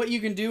 And what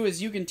you can do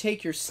is you can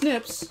take your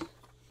snips,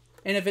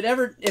 and if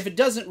it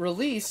doesn't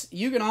release,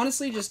 you can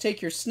honestly just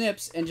take your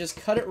snips and just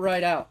cut it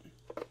right out.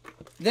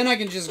 Then I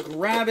can just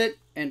grab it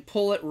and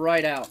pull it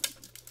right out.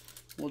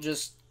 We'll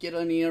just get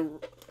any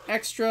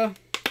extra.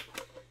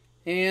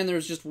 And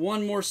there's just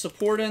one more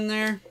support in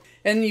there.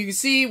 And you can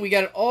see we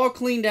got it all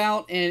cleaned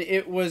out, and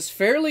it was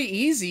fairly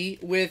easy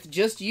with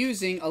just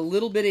using a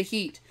little bit of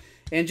heat.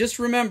 And just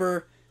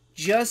remember,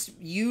 just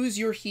use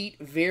your heat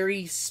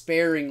very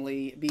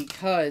sparingly,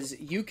 because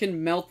you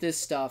can melt this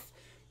stuff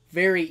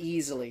very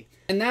easily.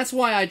 And that's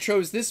why I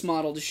chose this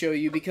model to show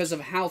you, because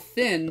of how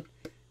thin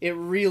it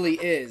really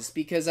is.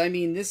 Because, I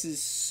mean, this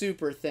is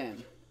super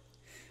thin.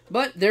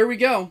 But there we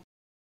go.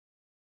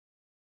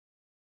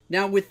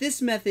 Now with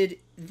this method,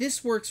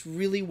 this works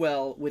really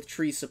well with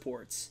tree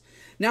supports.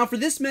 Now for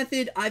this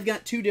method, I've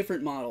got two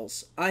different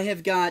models. I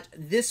have got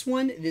this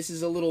one. This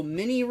is a little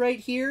mini right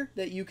here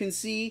that you can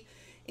see.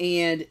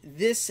 And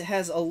this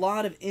has a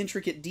lot of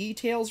intricate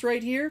details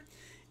right here.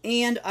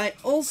 And I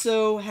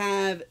also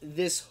have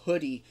this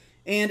hoodie.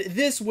 And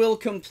this will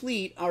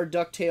complete our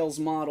DuckTales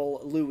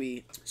model,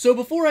 Louie. So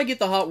before I get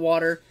the hot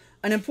water,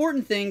 an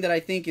important thing that I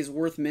think is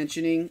worth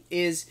mentioning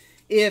is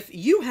if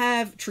you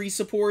have tree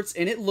supports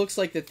and it looks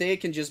like that they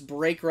can just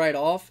break right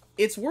off,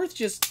 it's worth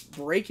just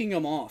breaking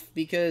them off,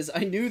 because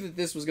I knew that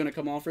this was going to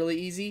come off really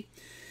easy.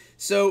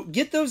 So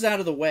get those out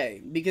of the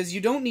way, because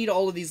you don't need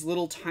all of these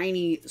little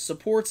tiny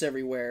supports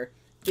everywhere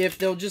if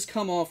they'll just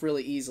come off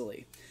really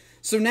easily.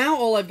 So now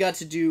all I've got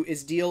to do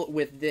is deal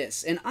with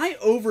this. And I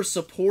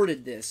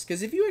over-supported this,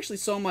 because if you actually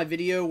saw my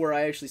video where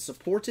I actually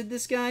supported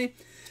this guy,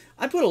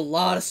 I put a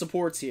lot of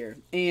supports here.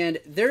 And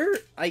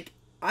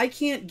I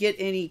can't get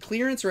any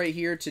clearance right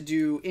here to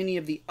do any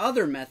of the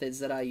other methods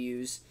that I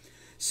use.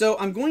 So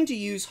I'm going to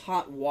use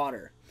hot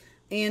water.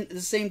 And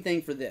the same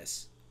thing for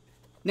this.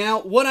 Now,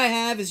 what I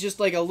have is just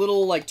like a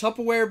little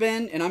Tupperware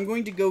bin, and I'm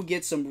going to go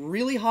get some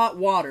really hot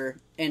water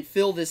and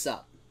fill this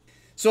up.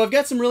 So I've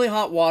got some really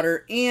hot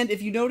water, and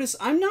if you notice,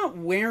 I'm not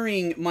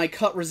wearing my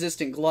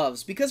cut-resistant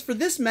gloves, because for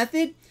this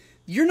method,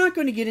 you're not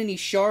going to get any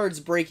shards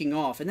breaking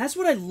off, and that's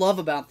what I love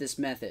about this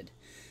method.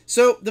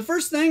 So the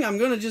first thing, I'm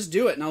going to just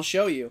do it, and I'll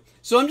show you.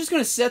 So I'm just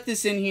going to set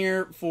this in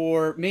here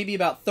for maybe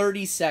about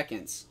 30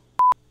 seconds.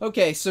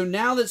 Okay, so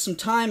now that some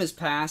time has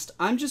passed,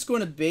 I'm just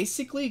going to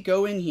basically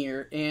go in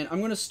here, and I'm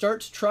going to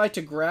start to try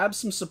to grab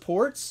some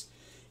supports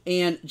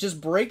and just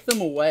break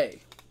them away.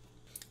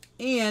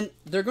 And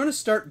they're going to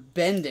start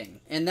bending,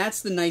 and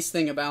that's the nice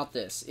thing about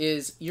this,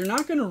 is you're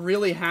not going to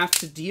really have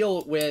to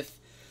deal with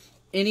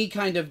any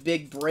kind of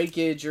big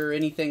breakage or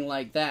anything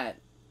like that.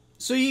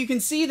 So you can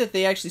see that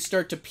they actually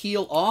start to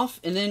peel off,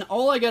 and then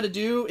all I got to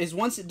do is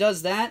once it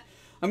does that,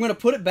 I'm going to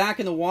put it back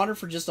in the water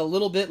for just a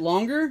little bit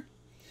longer,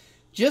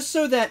 just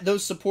so that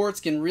those supports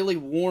can really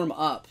warm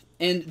up.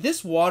 And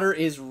this water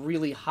is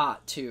really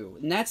hot too,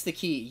 and that's the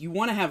key. You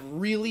want to have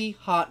really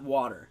hot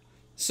water.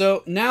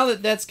 So now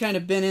that that's kind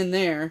of been in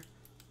there,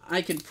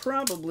 I can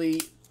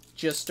probably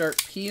just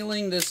start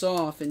peeling this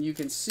off, and you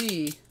can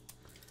see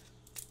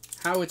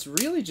how it's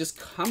really just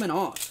coming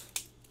off.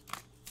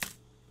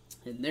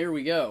 And there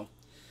we go.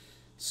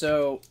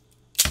 So,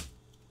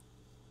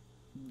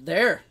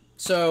 there.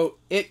 So,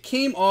 it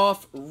came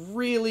off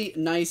really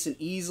nice and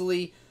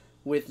easily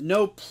with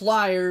no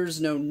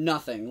pliers, no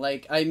nothing.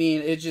 I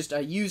mean, I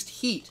used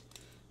heat.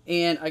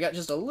 And I got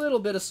just a little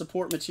bit of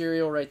support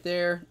material right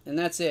there, and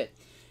that's it.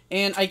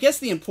 And I guess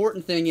the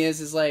important thing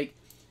is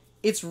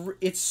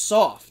it's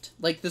soft.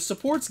 The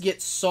supports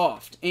get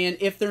soft, and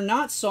if they're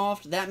not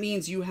soft, that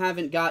means you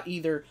haven't got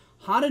either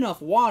hot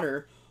enough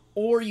water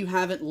or you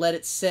haven't let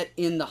it set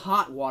in the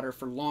hot water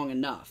for long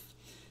enough.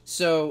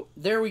 So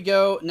there we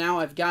go. Now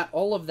I've got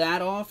all of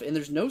that off, and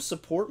there's no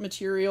support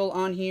material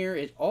on here.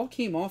 It all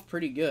came off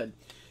pretty good.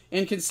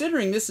 And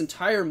considering this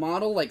entire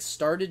model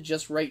started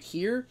just right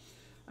here,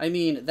 I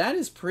mean, that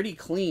is pretty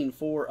clean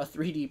for a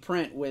 3D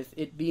print with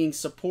it being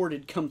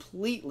supported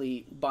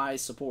completely by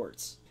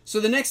supports. So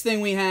the next thing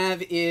we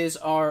have is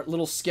our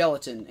little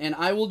skeleton, and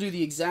I will do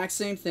the exact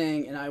same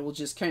thing, and I will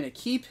just kind of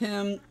keep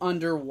him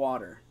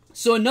underwater.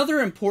 So another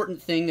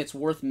important thing that's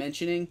worth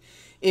mentioning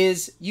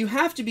is you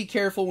have to be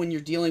careful when you're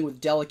dealing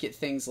with delicate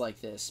things like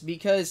this,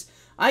 because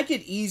I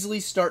could easily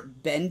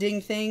start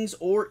bending things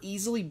or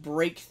easily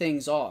break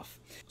things off.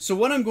 So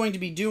what I'm going to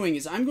be doing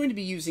is I'm going to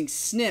be using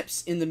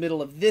snips in the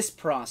middle of this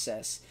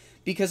process,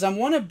 because I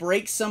want to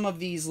break some of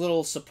these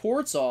little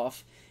supports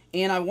off,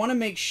 and I want to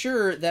make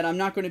sure that I'm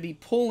not going to be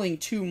pulling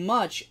too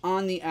much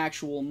on the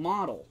actual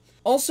model.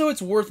 Also,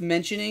 it's worth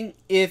mentioning,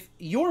 if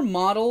your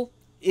model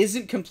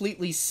isn't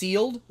completely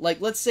sealed, like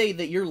let's say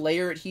that your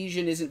layer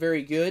adhesion isn't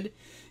very good,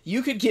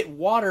 you could get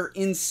water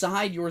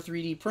inside your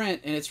 3D print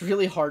and it's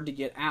really hard to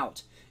get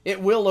out.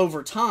 It will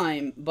over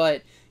time,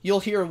 but you'll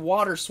hear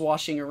water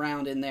swashing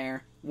around in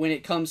there when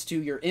it comes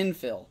to your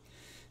infill.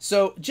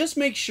 So just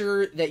make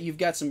sure that you've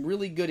got some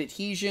really good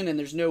adhesion and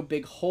there's no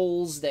big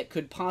holes that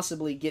could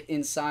possibly get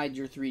inside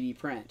your 3D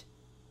print.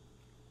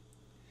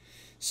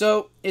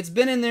 So it's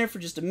been in there for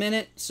just a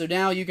minute, so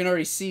now you can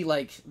already see,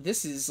 like,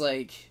 this is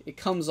like, it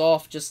comes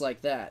off just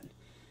like that.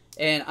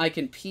 And I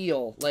can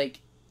peel,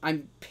 like,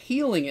 I'm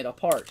peeling it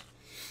apart.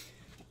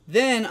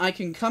 Then I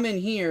can come in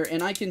here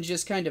and I can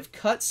just kind of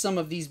cut some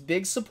of these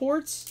big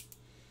supports.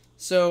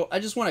 So I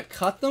just want to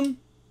cut them.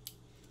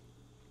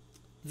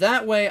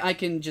 That way I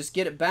can just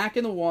get it back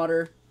in the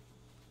water,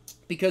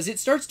 because it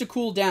starts to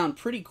cool down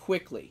pretty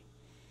quickly.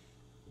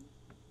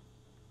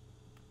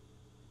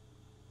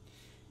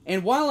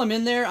 And while I'm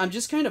in there, I'm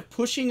just kind of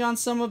pushing on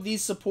some of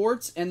these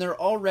supports, and they're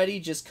already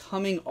just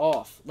coming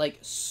off, like,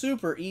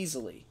 super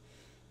easily.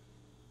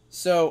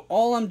 So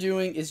all I'm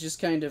doing is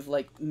just kind of,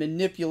 like,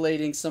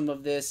 manipulating some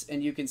of this,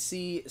 and you can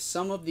see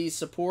some of these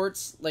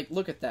supports, like,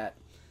 look at that.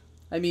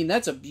 I mean,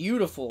 that's a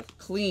beautiful,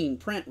 clean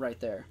print right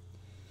there.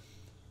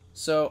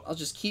 So I'll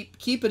just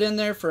keep it in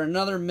there for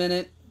another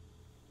minute.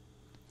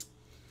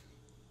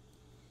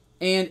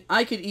 And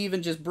I could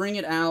even just bring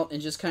it out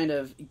and just kind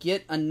of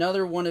get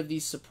another one of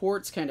these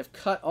supports kind of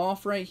cut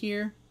off right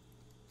here.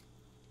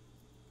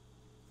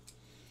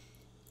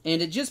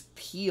 And it just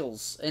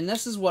peels. And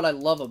this is what I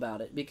love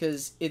about it,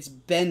 because it's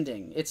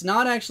bending. It's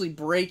not actually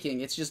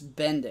breaking, it's just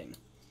bending.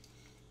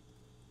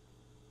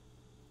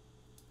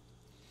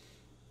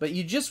 But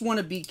you just want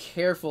to be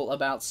careful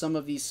about some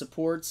of these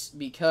supports,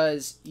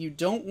 because you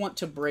don't want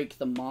to break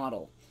the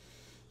model.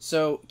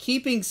 So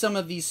keeping some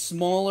of these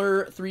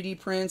smaller 3D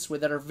prints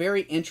that are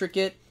very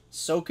intricate,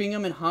 soaking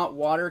them in hot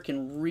water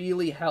can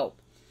really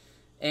help.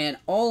 And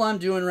all I'm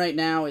doing right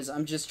now is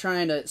I'm just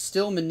trying to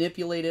still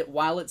manipulate it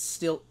while it's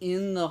still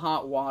in the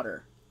hot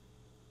water,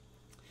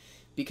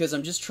 because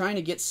I'm just trying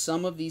to get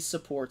some of these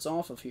supports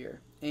off of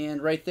here.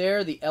 And right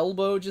there, the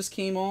elbow just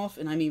came off,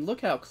 and I mean,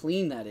 look how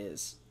clean that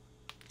is.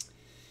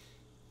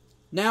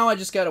 Now I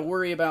just got to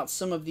worry about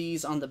some of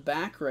these on the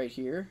back right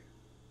here.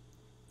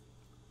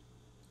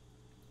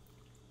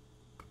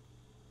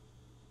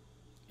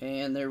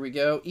 And there we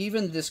go.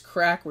 Even this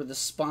crack where the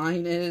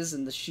spine is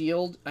and the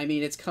shield, I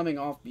mean, it's coming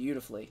off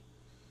beautifully.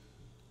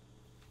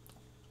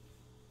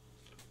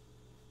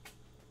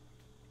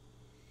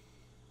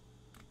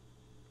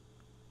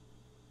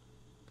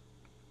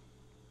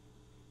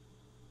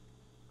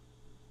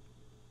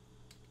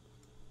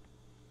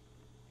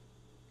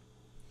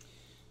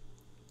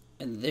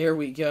 And there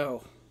we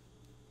go.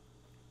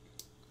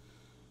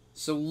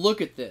 So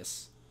look at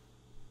this.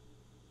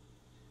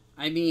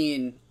 I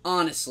mean,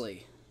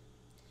 honestly,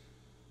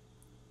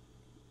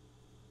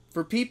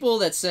 for people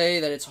that say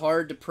that it's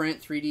hard to print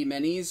 3D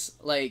minis,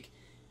 like,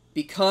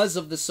 because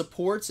of the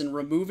supports and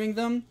removing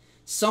them,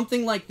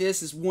 something like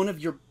this is one of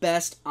your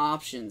best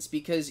options,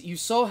 because you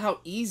saw how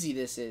easy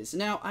this is.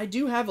 Now, I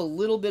do have a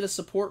little bit of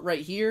support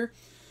right here,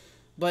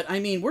 but I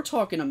mean, we're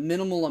talking a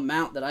minimal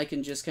amount that I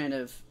can just kind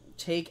of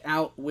take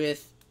out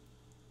with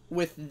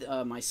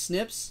my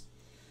snips.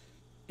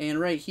 And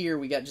right here,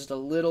 we got just a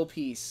little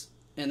piece,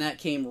 and that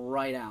came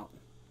right out.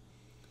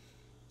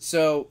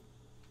 So,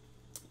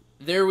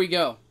 there we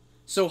go.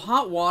 So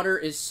hot water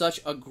is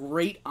such a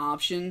great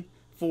option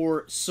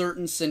for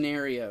certain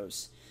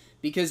scenarios,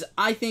 because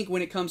I think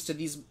when it comes to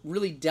these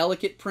really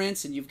delicate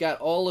prints and you've got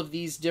all of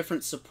these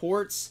different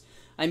supports,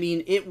 I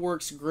mean, it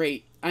works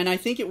great. And I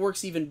think it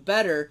works even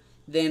better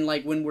than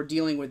like when we're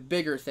dealing with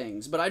bigger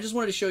things. But I just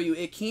wanted to show you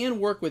it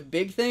can work with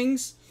big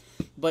things,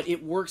 but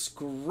it works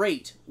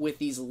great with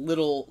these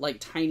little like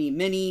tiny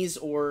minis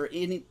or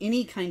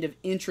any kind of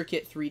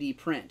intricate 3D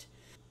print.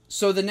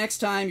 So the next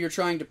time you're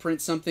trying to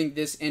print something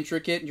this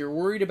intricate and you're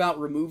worried about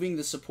removing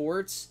the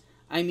supports,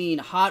 I mean,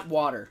 hot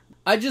water.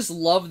 I just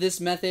love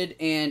this method,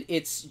 and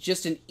it's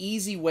just an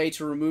easy way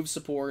to remove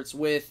supports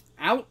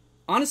without,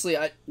 honestly,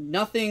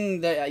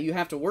 nothing that you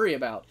have to worry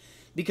about.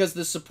 Because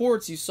the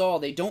supports you saw,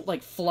 they don't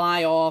like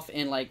fly off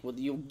and like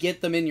you'll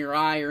get them in your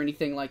eye or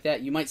anything like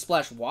that. You might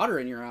splash water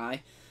in your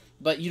eye,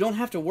 but you don't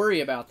have to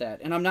worry about that.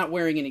 And I'm not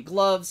wearing any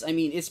gloves. I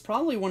mean, it's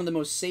probably one of the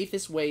most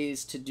safest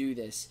ways to do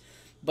this.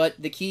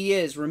 But the key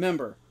is,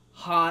 remember,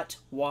 hot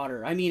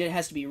water. I mean, it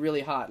has to be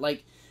really hot.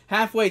 Like,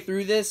 halfway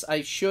through this,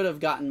 I should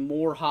have gotten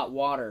more hot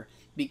water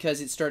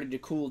because it started to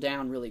cool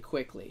down really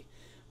quickly.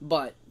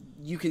 But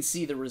you can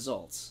see the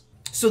results.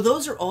 So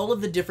those are all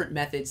of the different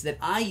methods that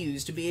I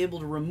use to be able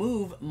to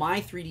remove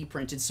my 3D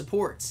printed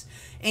supports.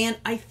 And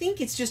I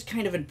think it's just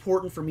kind of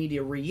important for me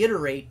to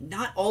reiterate,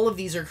 not all of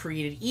these are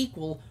created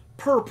equal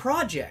per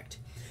project.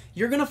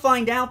 You're going to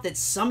find out that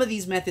some of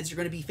these methods are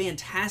going to be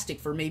fantastic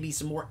for maybe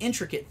some more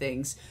intricate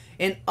things,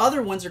 and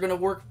other ones are going to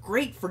work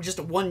great for just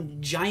one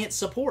giant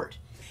support.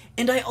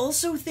 And I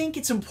also think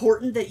it's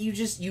important that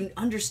you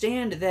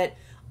understand that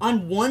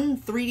on one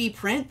 3D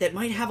print that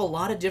might have a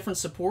lot of different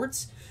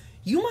supports,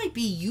 you might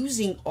be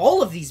using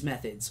all of these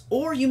methods,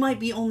 or you might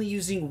be only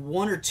using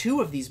one or two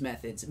of these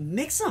methods.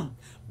 Mix them,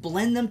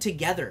 blend them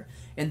together,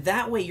 and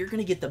that way you're going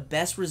to get the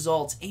best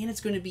results, and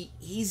it's going to be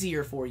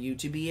easier for you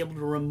to be able to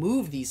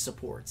remove these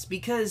supports,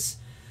 because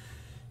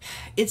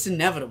it's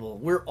inevitable.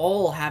 We're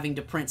all having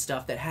to print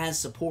stuff that has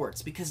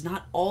supports, because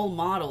not all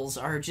models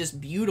are just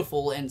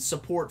beautiful and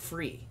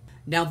support-free.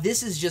 Now,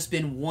 this has just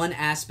been one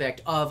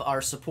aspect of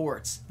our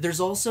supports.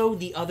 There's also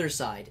the other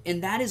side,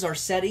 and that is our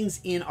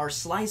settings in our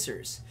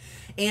slicers.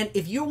 And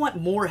if you want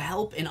more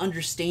help in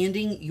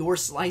understanding your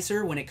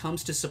slicer when it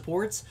comes to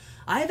supports,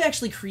 I've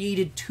actually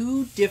created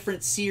two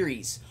different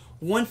series,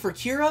 one for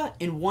Cura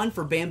and one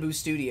for Bamboo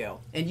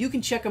Studio, and you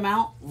can check them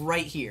out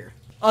right here.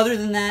 Other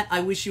than that,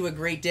 I wish you a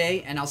great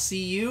day, and I'll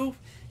see you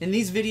in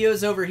these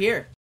videos over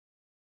here.